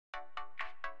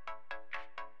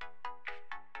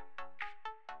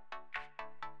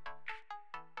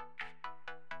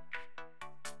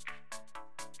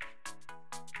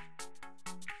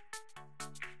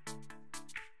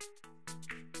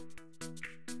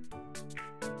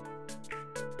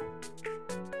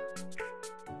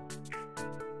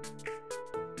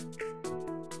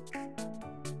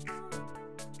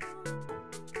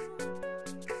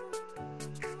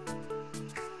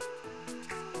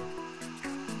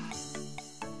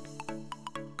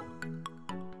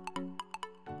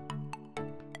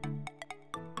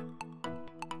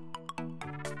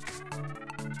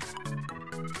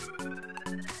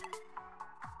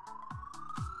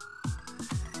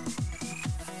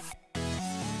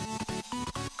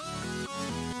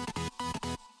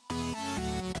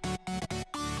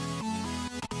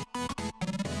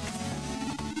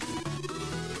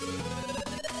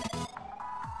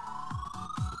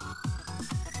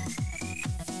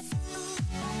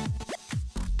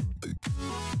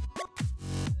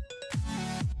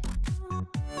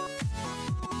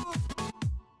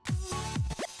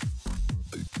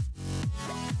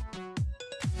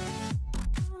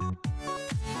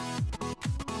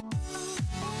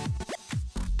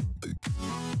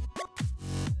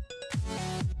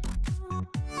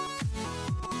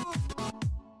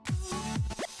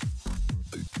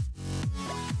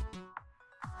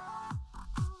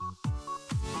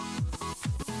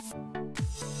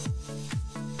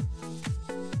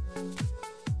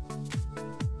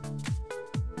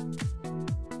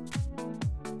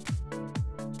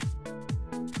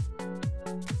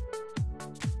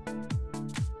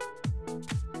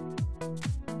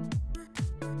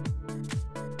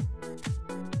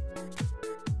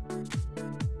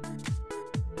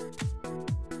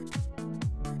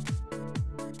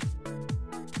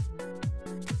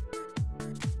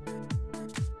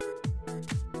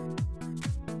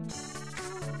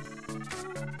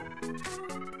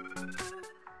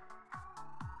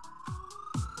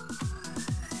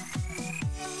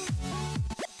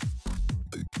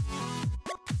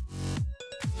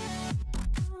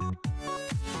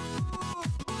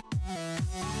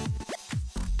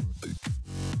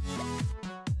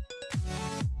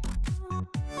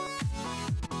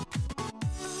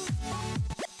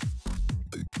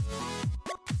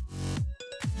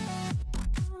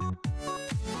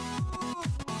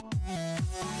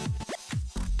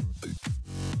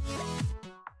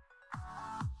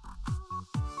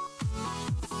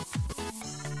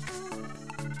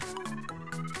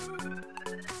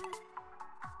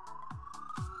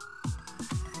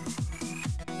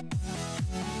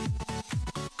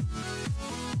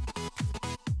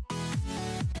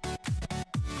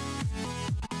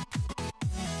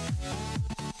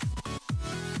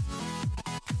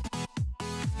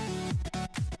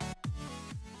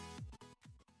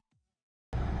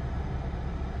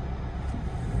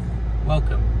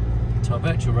Welcome to our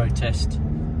virtual road test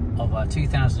of our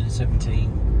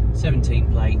 2017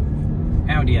 17 plate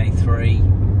Audi A3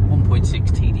 1.6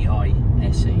 TDI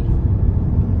SE.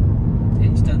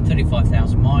 It's done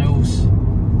 35,000 miles.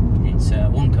 It's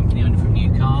one company owned from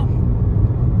new car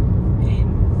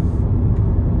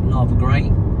in lava grey,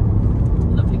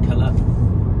 lovely colour,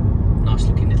 nice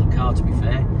looking little car to be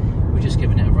fair. We're just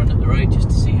giving it a run up the road just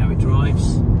to see how it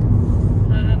drives,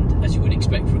 and as you would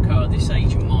expect for a car of this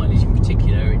age and mileage in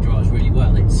particular, it drives really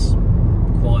well. It's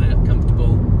quiet,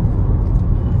 comfortable,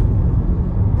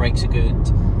 brakes are good,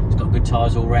 it's got good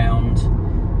tyres all round,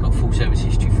 got full service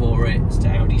history for it. It's the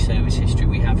Audi service history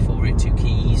we have for it, 2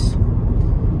 keys,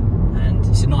 and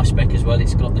it's a nice spec as well.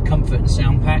 It's got the comfort and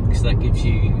sound pack, so that gives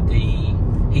you the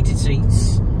heated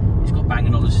seats, it's got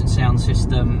Bang & Olufsen sound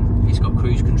system, it's got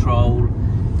cruise control,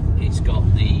 it's got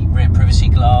the rear privacy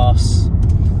glass,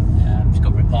 it's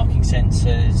got rear parking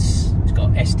sensors, it's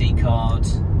got SD card,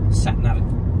 satellite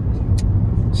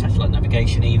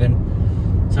navigation even.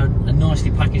 So a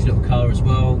nicely packaged little car as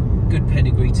well, good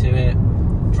pedigree to it,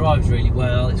 drives really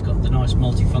well. It's got the nice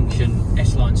multi-function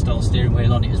S-Line style steering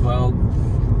wheel on it as well,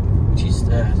 which is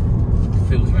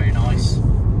feels very nice.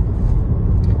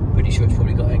 Pretty sure it's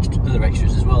probably got other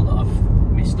extras as well that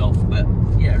I've missed off, but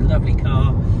yeah, lovely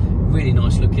car, really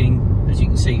nice looking, as you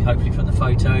can see hopefully from the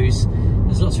photos.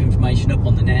 There's lots of information up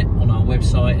on the net, on our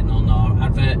website and on our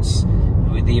adverts,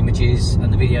 with the images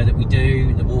and the video that we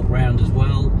do, the walk round as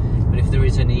well. But if there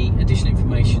is any additional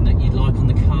information that you'd like on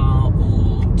the car,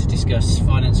 or to discuss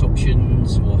finance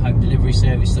options or home delivery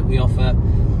service that we offer,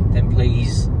 then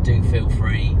please do feel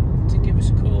free to give us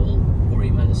a call or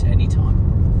email us at any time.